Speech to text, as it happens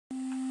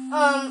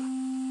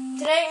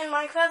Today in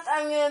Minecraft,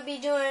 I'm gonna be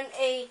doing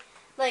a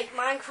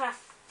Minecraft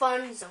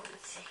fun zone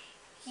thing.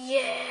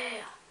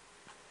 Yeah.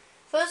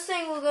 First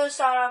thing we're gonna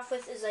start off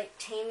with is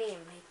taming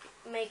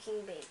and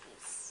making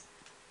babies.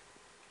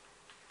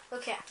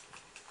 Okay.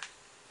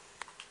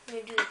 I'm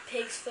gonna do the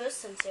pigs first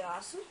since they're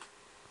awesome.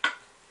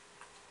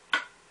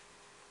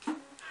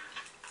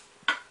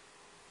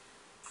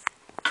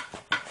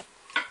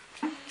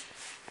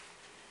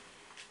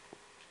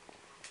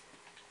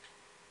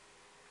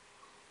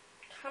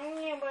 Come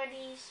here,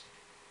 buddies.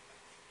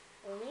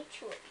 Only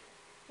two of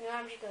you. No,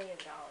 I'm just gonna give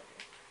it all of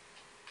you.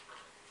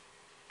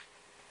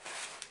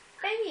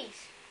 Babies!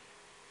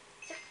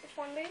 There's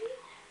one baby.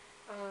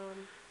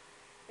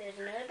 There's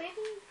another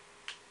baby.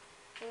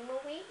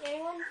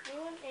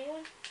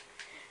 Anyone?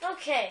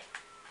 Okay.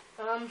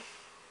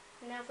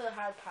 Now for the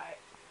hard part.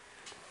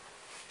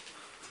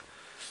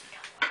 The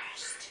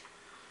worst.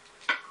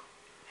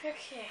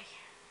 Okay.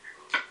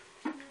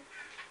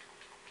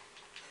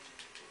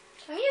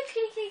 Come here,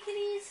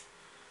 kitties.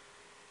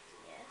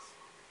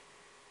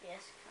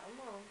 Yes, come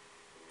on.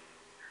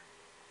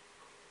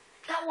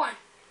 That one.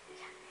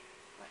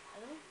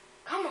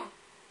 Come on.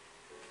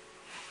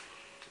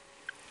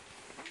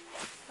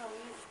 Oh,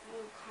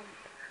 you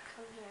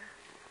come here.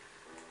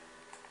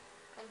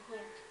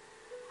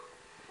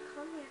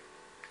 Come here.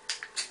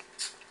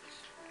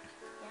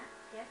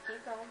 Yeah,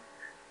 keep going.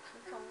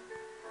 Good,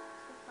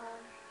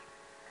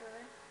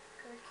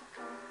 keep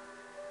going.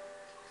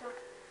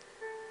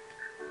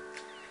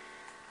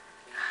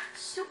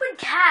 Stupid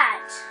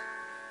cat.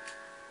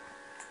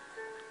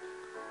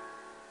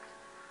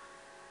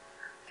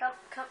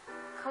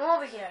 Come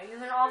over here. You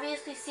can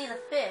obviously see the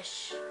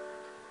fish.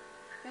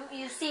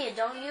 You see it,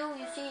 don't you?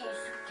 You see it, you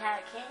stupid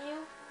cat, can't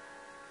you?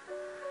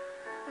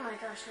 Oh my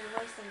gosh, you're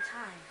wasting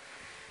time.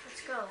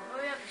 Let's go.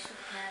 Hurry up, you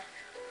stupid cat.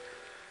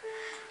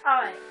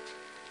 Alright.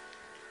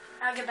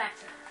 I'll get back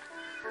to that.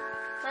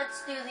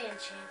 Let's do the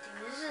enchanting.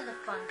 This is the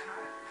fun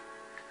part.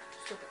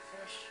 Stupid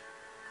fish.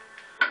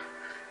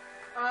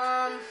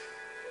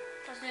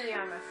 Let's do the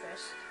armor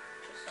first.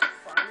 Just so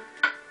fun.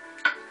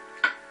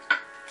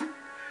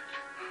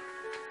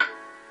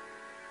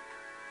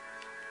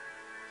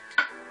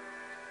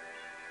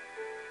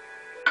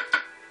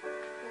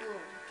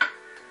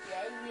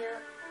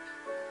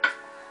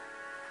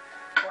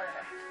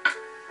 Whatever.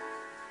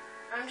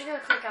 I'm just gonna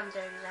click on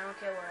 30s. I don't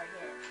care what I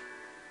get.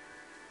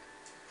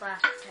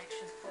 Flash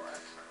protection 4,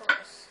 of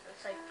course.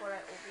 That's like what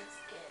I always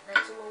get.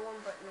 That's a low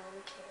one, but no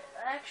one cares.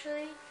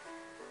 Actually,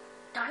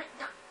 darn it.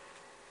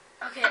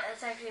 Okay,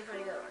 that's actually a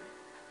pretty good one.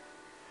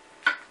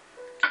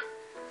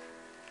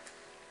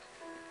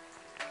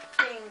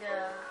 Bingo.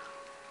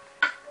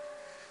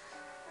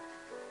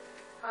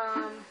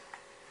 I'm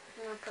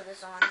gonna put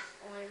this on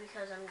only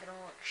because I'm gonna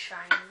look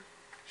shiny.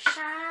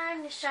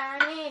 Shiny.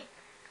 Shiny.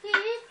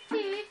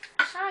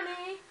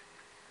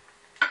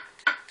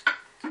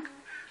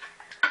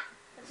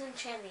 Let's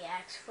enchant the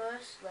axe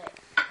first.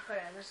 Hold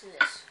on, let's do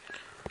this.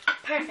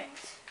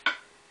 Perfect.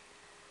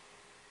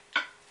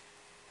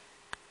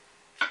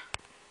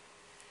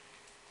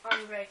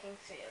 Unbreaking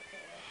 3,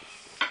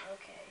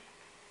 okay.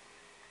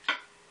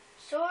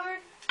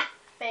 Sword,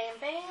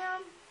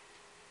 bam.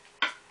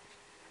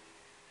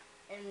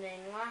 And then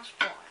last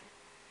one.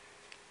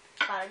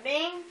 Bada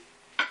bing,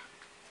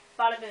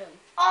 bada boom.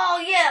 Oh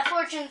yeah,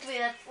 Fortune 3,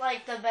 that's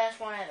like the best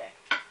one ever.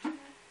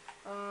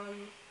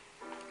 I'm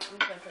just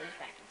gonna put this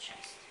back in the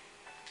chest.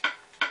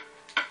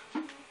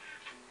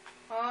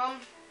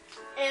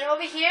 And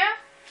over here,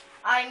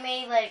 I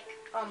made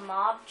a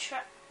mob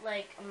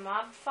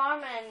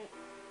farm, and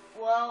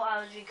while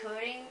I was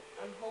recording,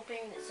 I'm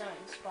hoping that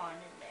something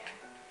spawned in there.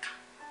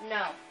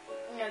 No,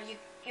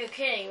 you're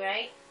kidding,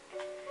 right?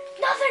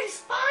 Nothing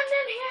spawned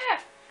in here!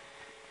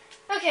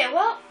 Okay,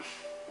 well,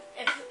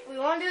 if we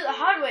want to do the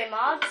hard way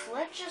mobs,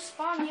 let's just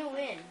spawn you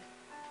in.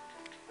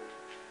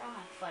 I'll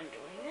have fun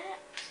doing that.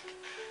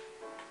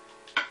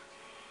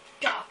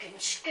 Dark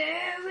and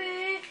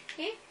scary.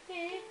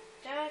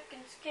 Dark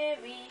and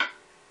scary.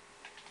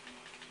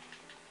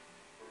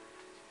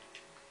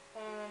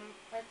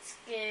 Let's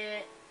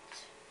get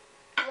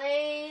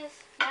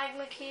Blaze,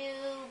 Magma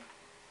Cube,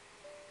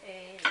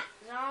 a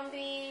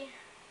zombie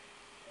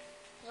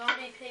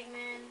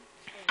pigman,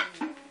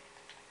 and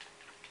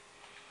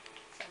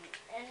some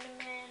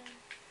endermen.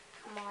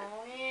 Come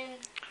on in.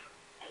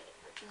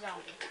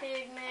 Zombie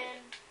pigman,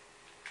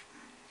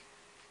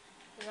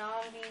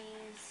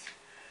 zombies,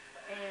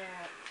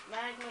 and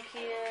magma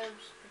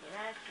cubes. Pretty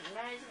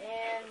nice,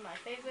 and my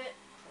favorite,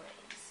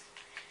 Blaze.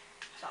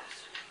 Sauce.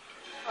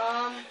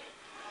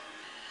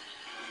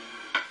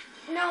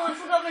 No, I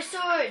forgot my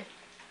sword.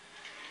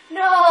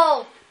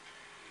 No.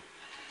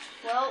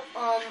 Well,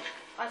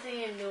 I think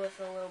you can do with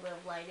a little bit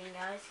of lighting,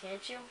 guys,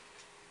 can't you?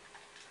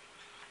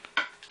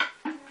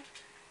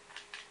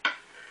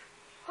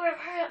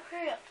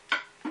 Hurry up.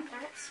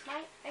 Darn it,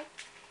 Smite.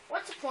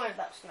 What's the point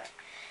about Smite?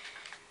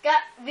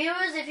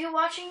 Viewers, if you're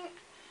watching,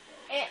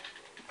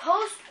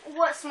 post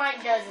what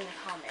Smite does in the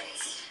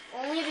comments.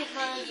 Only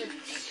because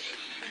it's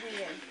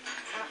weird.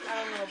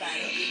 I don't know about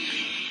it.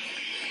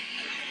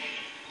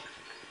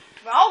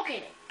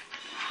 balcony.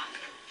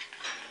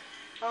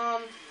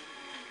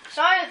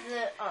 Sorry if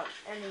the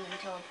ending in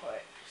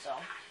teleport. So.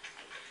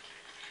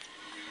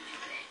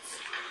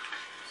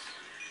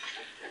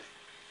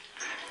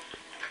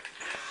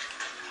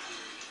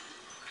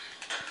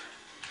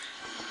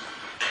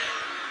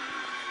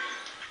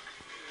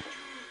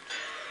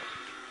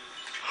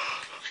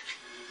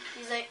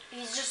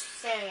 He's just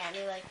staring at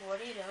me like,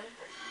 what are you doing?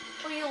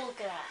 What are you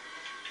looking at?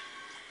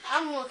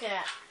 I'm looking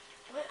at.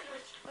 Where'd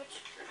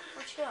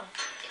you go?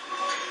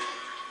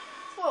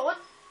 Whoa, what?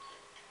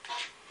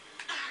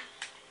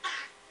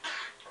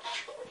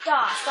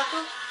 Ah,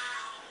 sucker.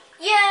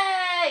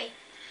 Yay!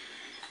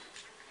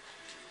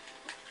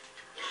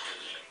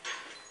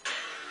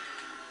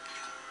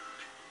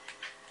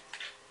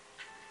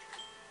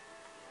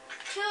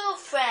 Two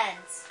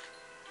friends.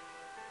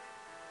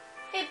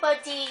 Hey,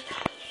 buddy.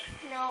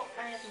 No,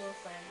 I have no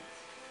friends.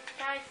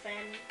 Bye,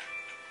 friend.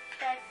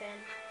 Bye,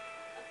 friend.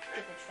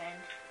 Stupid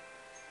friend.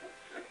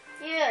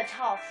 You're a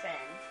tall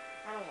friend.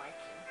 I don't like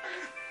you.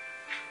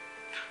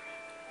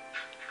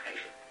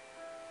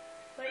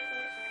 Where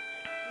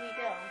you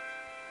go?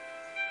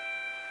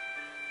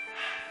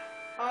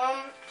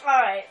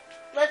 Alright.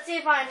 Let's see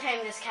if I can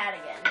tame this cat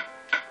again.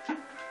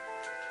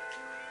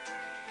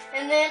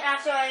 And then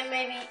after I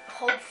maybe,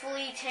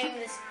 hopefully, tame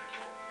this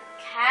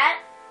cat,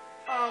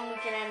 we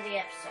can end the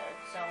episode,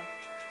 so.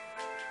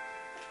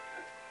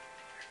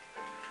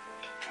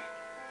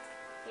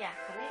 Yeah,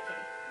 come here,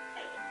 kitty.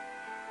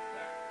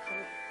 Yeah, come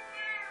here.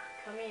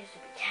 Come here,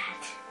 stupid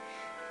cat.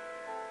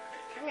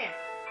 Come here.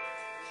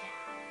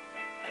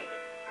 Yeah.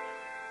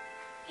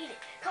 Eat it.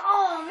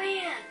 Oh,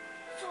 man.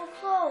 So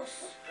close.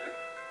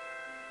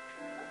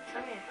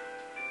 Come here.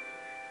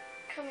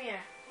 Come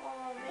here.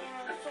 Oh,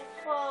 man, I'm so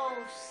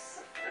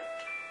close.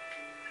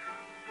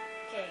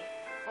 Okay.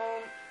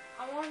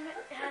 I want to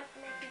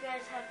make you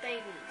guys have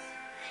babies.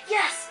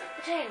 Yes!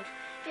 Attained.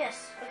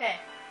 Yes. Okay.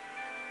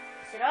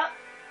 Sit up.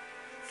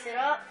 Sit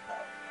up.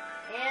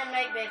 And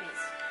make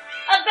babies.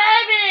 A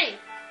baby!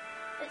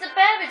 It's a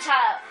baby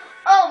child.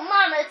 Oh,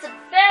 Mama, it's a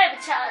baby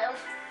child.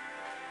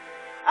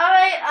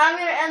 Alright, I'm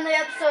going to end the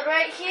episode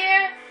right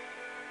here.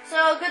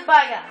 So,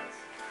 goodbye, guys.